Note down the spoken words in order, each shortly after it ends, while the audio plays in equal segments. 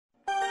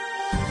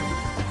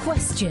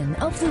Question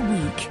of the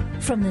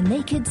Week from the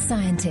Naked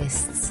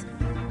Scientists.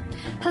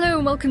 Hello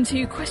and welcome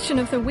to Question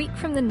of the Week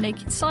from the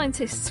Naked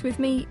Scientists with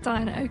me,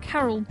 Diana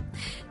O'Carroll.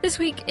 This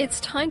week it's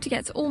time to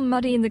get all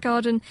muddy in the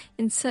garden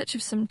in search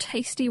of some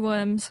tasty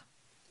worms.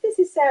 This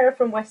is Sarah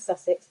from West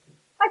Sussex.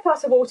 I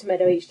pass a water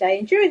meadow each day,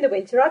 and during the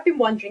winter I've been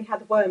wondering how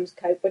the worms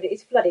cope when it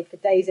is flooded for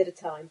days at a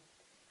time.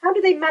 How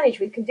do they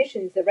manage with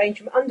conditions that range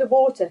from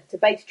underwater to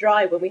baked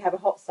dry when we have a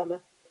hot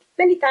summer?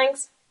 Many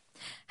thanks.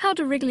 How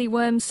do wriggly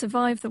worms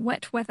survive the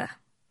wet weather?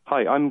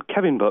 Hi, I'm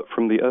Kevin Butt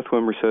from the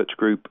Earthworm Research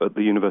Group at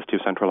the University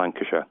of Central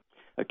Lancashire.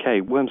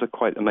 Okay, worms are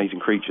quite amazing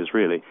creatures,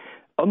 really.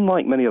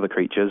 Unlike many other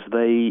creatures,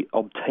 they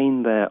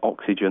obtain their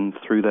oxygen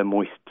through their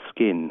moist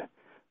skin.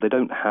 They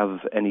don't have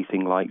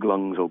anything like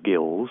lungs or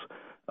gills,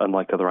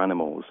 unlike other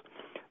animals.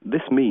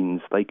 This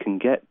means they can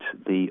get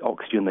the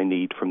oxygen they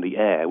need from the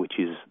air, which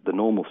is the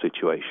normal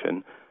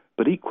situation,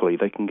 but equally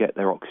they can get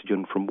their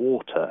oxygen from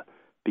water,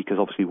 because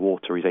obviously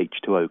water is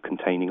H2O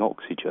containing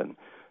oxygen.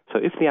 So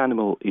if the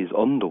animal is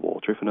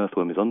underwater, if an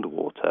earthworm is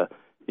underwater,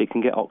 it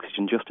can get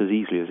oxygen just as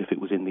easily as if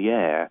it was in the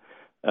air.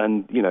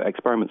 And,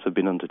 experiments have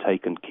been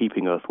undertaken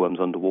keeping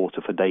earthworms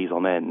underwater for days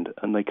on end,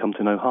 and they come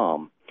to no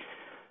harm.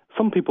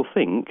 Some people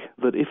think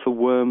that if a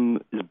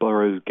worm's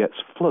burrow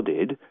gets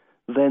flooded,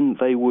 then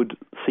they would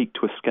seek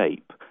to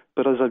escape.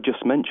 But as I've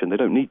just mentioned, they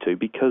don't need to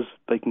because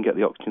they can get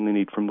the oxygen they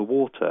need from the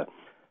water.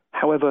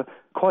 However,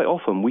 quite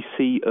often we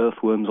see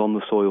earthworms on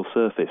the soil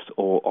surface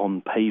or on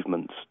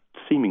pavements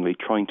seemingly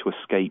trying to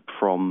escape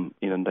from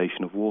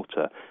inundation of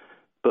water.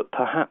 But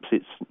perhaps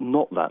it's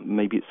not that,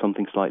 maybe it's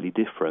something slightly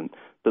different,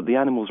 that the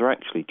animals are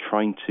actually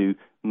trying to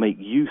make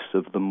use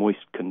of the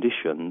moist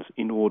conditions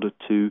in order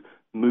to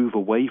move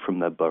away from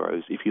their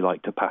burrows, if you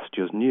like, to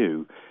pastures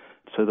new,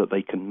 so that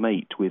they can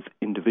mate with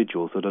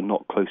individuals that are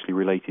not closely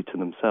related to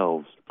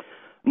themselves.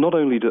 Not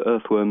only do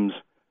earthworms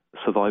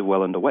survive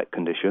well under wet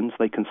conditions,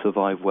 they can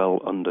survive well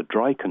under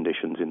dry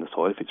conditions in the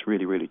soil if it's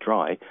really, really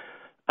dry.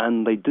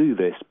 And they do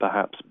this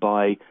perhaps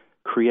by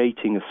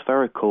creating a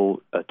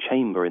spherical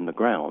chamber in the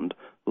ground,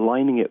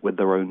 lining it with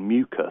their own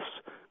mucus,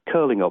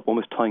 curling up,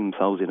 almost tying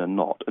themselves in a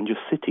knot, and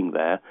just sitting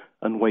there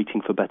and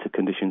waiting for better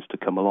conditions to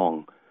come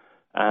along.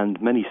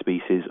 And many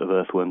species of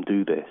earthworm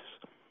do this.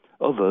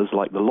 Others,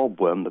 like the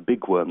lobworm, the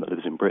big worm that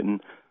lives in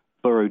Britain,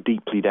 burrow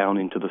deeply down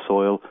into the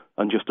soil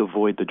and just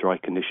avoid the dry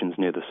conditions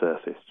near the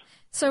surface.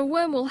 So a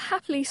worm will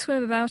happily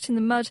swim about in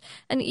the mud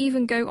and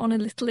even go on a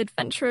little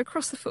adventure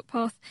across the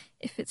footpath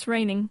if it's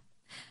raining.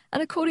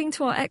 And according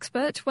to our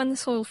expert, when the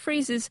soil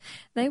freezes,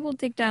 they will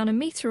dig down a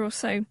metre or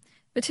so.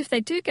 But if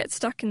they do get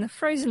stuck in the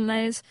frozen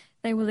layers,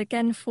 they will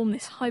again form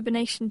this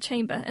hibernation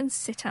chamber and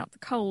sit out the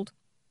cold.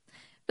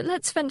 But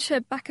let's venture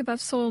back above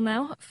soil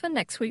now for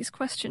next week's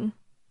question.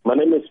 My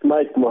name is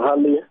Mike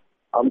Mohali.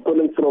 I'm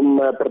calling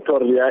from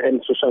Pretoria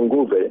and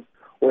Soshanguve.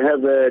 We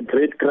have a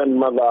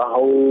great-grandmother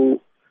who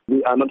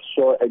we are not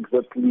sure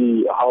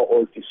exactly how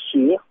old is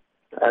she.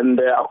 And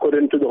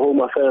according to the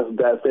Home Affairs,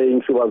 they are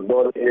saying she was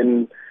born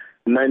in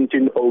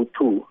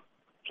 1902.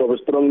 So we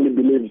strongly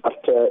believe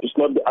that it's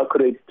not the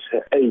accurate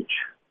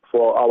age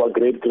for our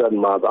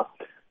great-grandmother.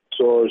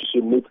 So she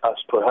needs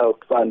us to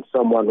help find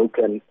someone who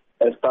can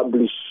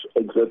establish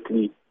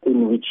exactly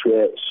in which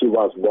way she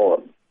was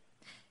born.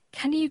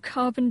 Can you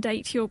carbon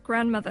date your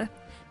grandmother?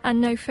 And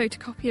no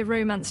photocopier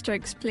romance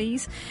jokes,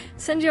 please.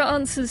 Send your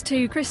answers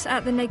to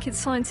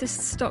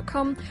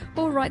chris@thenakedscientists.com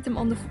or write them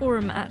on the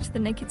forum at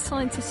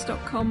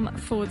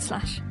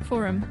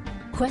thenakedscientists.com/forum.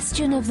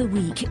 Question of the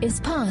Week is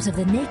part of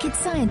the Naked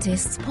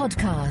Scientists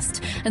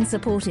podcast and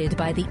supported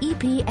by the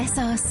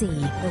EPSRC,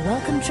 the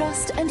Wellcome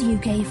Trust and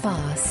UK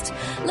Fast.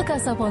 Look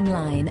us up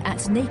online at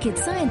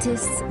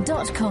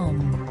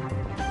nakedscientists.com.